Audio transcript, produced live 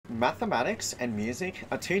Mathematics and music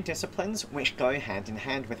are two disciplines which go hand in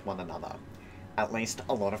hand with one another. At least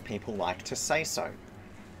a lot of people like to say so.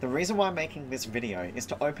 The reason why I'm making this video is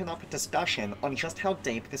to open up a discussion on just how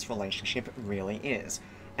deep this relationship really is,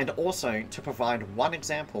 and also to provide one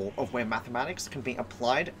example of where mathematics can be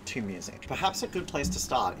applied to music. Perhaps a good place to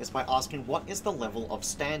start is by asking what is the level of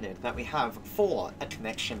standard that we have for a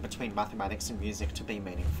connection between mathematics and music to be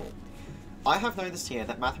meaningful. I have noticed here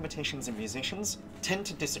that mathematicians and musicians tend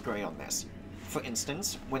to disagree on this. For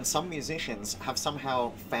instance, when some musicians have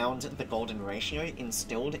somehow found the golden ratio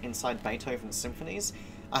instilled inside Beethoven's symphonies,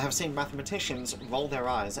 I have seen mathematicians roll their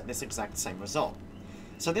eyes at this exact same result.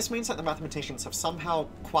 So this means that the mathematicians have somehow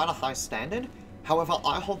quite a high standard. However,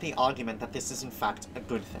 I hold the argument that this is in fact a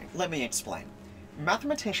good thing. Let me explain.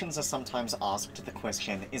 Mathematicians are sometimes asked the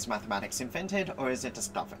question, is mathematics invented or is it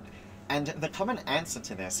discovered? And the common answer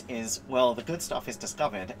to this is, well, the good stuff is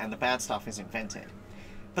discovered and the bad stuff is invented.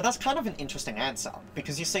 But that's kind of an interesting answer,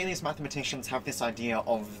 because you see these mathematicians have this idea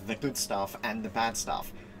of the good stuff and the bad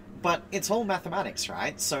stuff. But it's all mathematics,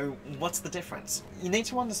 right? So what's the difference? You need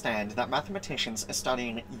to understand that mathematicians are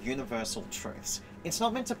studying universal truths. It's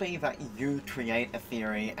not meant to be that you create a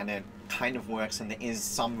theory and it kind of works and there is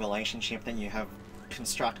some relationship that you have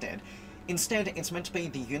constructed. Instead, it's meant to be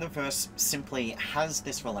the universe simply has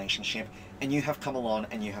this relationship and you have come along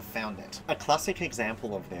and you have found it. A classic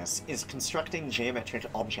example of this is constructing geometric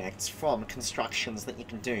objects from constructions that you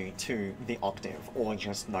can do to the octave or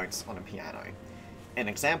just notes on a piano. An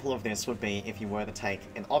example of this would be if you were to take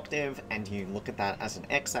an octave and you look at that as an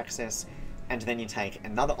x-axis, and then you take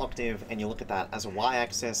another octave and you look at that as a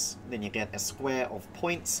y-axis, then you get a square of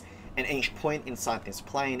points, and each point inside this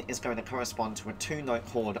plane is going to correspond to a two-note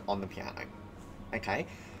chord on the piano. Okay?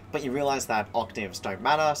 But you realize that octaves don't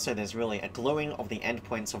matter, so there's really a gluing of the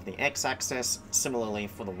endpoints of the x-axis, similarly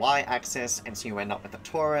for the y-axis, and so you end up with a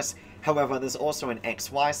torus. However, there's also an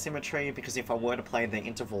xy symmetry, because if I were to play the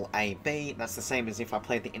interval AB, that's the same as if I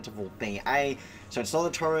played the interval BA, so it's not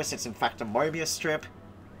a torus, it's in fact a Mobius strip.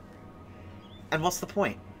 And what's the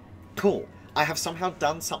point? Cool. I have somehow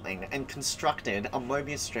done something and constructed a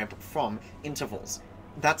Mobius strip from intervals.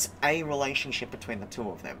 That's a relationship between the two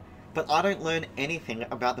of them. But I don't learn anything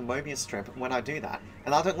about the Mobius strip when I do that,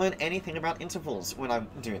 and I don't learn anything about intervals when I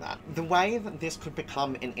do that. The way that this could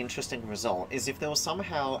become an interesting result is if there was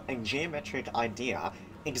somehow a geometric idea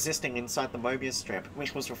existing inside the Mobius strip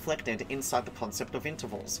which was reflected inside the concept of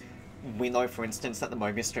intervals. We know, for instance, that the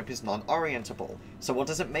Mobius strip is non-orientable. So what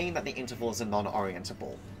does it mean that the intervals are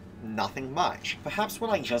non-orientable? Nothing much. Perhaps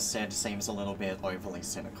what I just said seems a little bit overly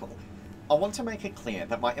cynical. I want to make it clear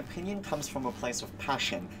that my opinion comes from a place of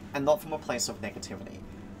passion and not from a place of negativity.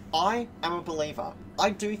 I am a believer.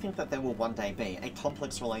 I do think that there will one day be a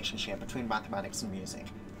complex relationship between mathematics and music.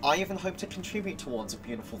 I even hope to contribute towards a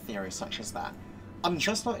beautiful theory such as that. I'm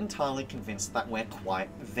just not entirely convinced that we're quite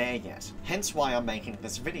there yet. Hence why I'm making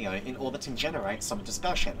this video, in order to generate some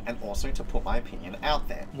discussion and also to put my opinion out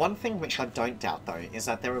there. One thing which I don't doubt though is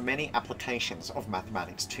that there are many applications of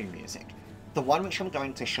mathematics to music. The one which I'm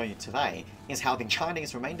going to show you today is how the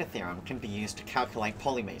Chinese Remainder Theorem can be used to calculate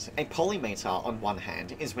polymetres. A polymetre, on one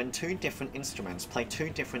hand, is when two different instruments play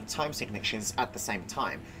two different time signatures at the same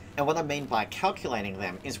time, and what I mean by calculating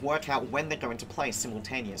them is work out when they're going to play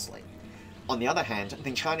simultaneously. On the other hand,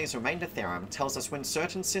 the Chinese Remainder Theorem tells us when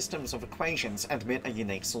certain systems of equations admit a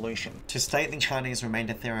unique solution. To state the Chinese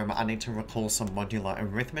Remainder Theorem, I need to recall some modular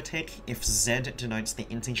arithmetic. If z denotes the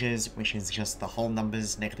integers, which is just the whole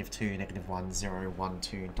numbers, -2, -1, 0, 1,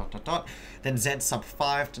 2, ... then z sub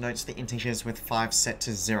 5 denotes the integers with 5 set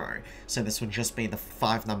to 0. So this would just be the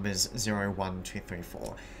 5 numbers 0, 1, 2, 3,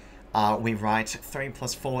 4. We write 3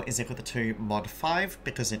 plus 4 is equal to 2 mod 5,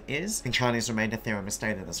 because it is. The Chinese Remainder Theorem is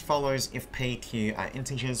stated as follows: if p, q are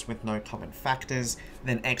integers with no common factors,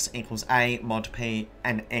 then x equals a mod p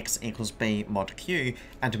and x equals b mod q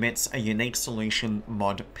admits a unique solution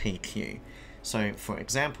mod pq. So, for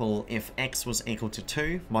example, if x was equal to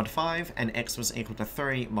 2 mod 5 and x was equal to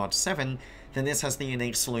 3 mod 7, then this has the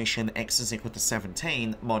unique solution x is equal to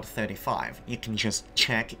 17 mod 35. You can just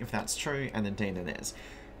check if that's true, and indeed it is.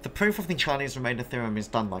 The proof of the Chinese Remainder Theorem is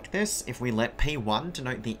done like this: if we let P1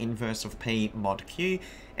 denote the inverse of P mod Q,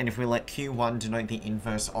 and if we let Q1 denote the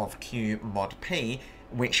inverse of Q mod P,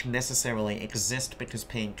 which necessarily exist because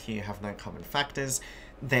P and Q have no common factors,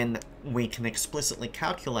 then we can explicitly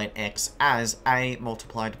calculate x as A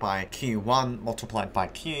multiplied by Q1 multiplied by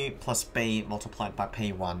Q plus B multiplied by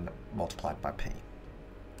P1 multiplied by P.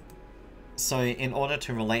 So in order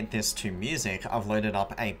to relate this to music, I've loaded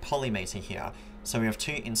up a polymeter here. So we have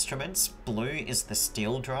two instruments. Blue is the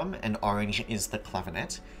steel drum and orange is the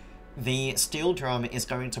clavinet. The steel drum is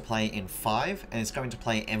going to play in 5, and it's going to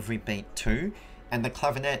play every beat 2, and the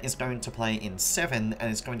clavinet is going to play in 7,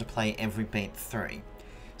 and it's going to play every beat 3.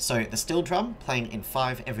 So the steel drum playing in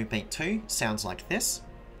 5 every beat 2 sounds like this.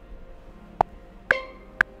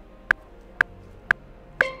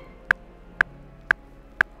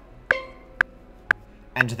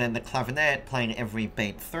 And then the clavinet playing every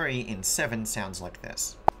beat 3 in 7 sounds like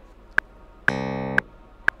this.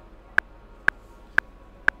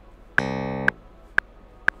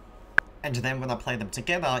 And then when I play them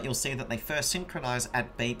together, you'll see that they first synchronize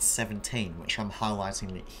at beat 17, which I'm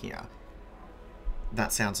highlighting here.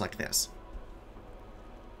 That sounds like this.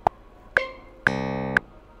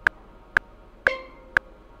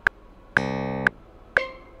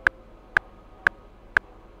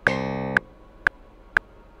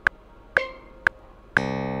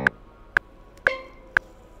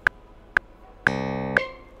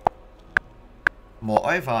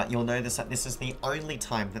 Moreover, you'll notice that this is the only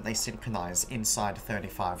time that they synchronize inside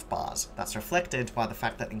 35 bars. That's reflected by the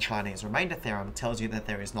fact that the Chinese Remainder Theorem tells you that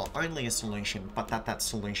there is not only a solution, but that that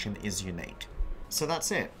solution is unique. So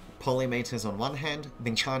that's it. Polymetres on one hand,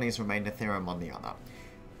 the Chinese Remainder Theorem on the other.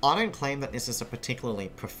 I don't claim that this is a particularly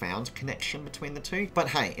profound connection between the two, but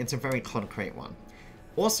hey, it's a very concrete one.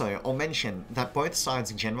 Also, I'll mention that both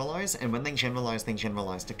sides generalize, and when they generalize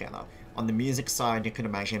together. On the music side, you can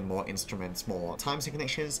imagine more instruments, more time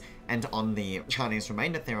signatures, and on the Chinese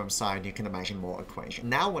Remainder Theorem side, you can imagine more equations.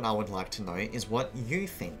 Now what I would like to know is what you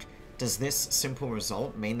think. Does this simple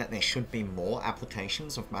result mean that there should be more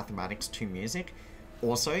applications of mathematics to music?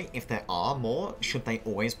 Also, if there are more, should they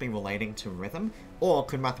always be relating to rhythm? Or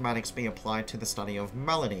could mathematics be applied to the study of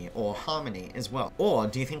melody or harmony as well? Or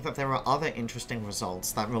do you think that there are other interesting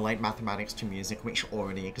results that relate mathematics to music which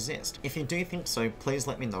already exist? If you do think so, please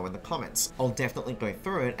let me know in the comments. I'll definitely go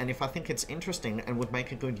through it, and if I think it's interesting and would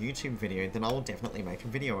make a good YouTube video, then I will definitely make a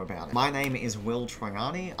video about it. My name is Will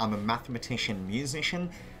Troiani. I'm a mathematician musician.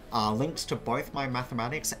 Links to both my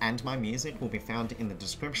mathematics and my music will be found in the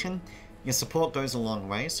description. Your support goes a long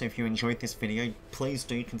way, so if you enjoyed this video, please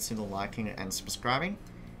do consider liking and subscribing.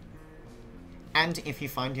 And if you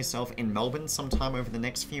find yourself in Melbourne sometime over the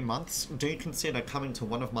next few months, do consider coming to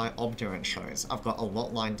one of my Obdurate shows. I've got a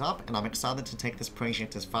lot lined up, and I'm excited to take this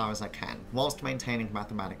project as far as I can, whilst maintaining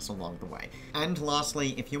mathematics along the way. And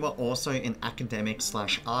lastly, if you are also an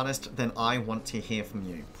academic/artist, then I want to hear from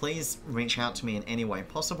you. Please reach out to me in any way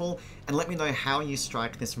possible, and let me know how you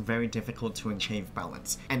strike this very difficult to achieve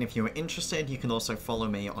balance. And if you are interested, you can also follow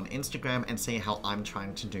me on Instagram and see how I'm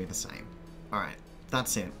trying to do the same. Alright,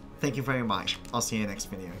 that's it. Thank you very much. I'll see you next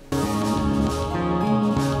video.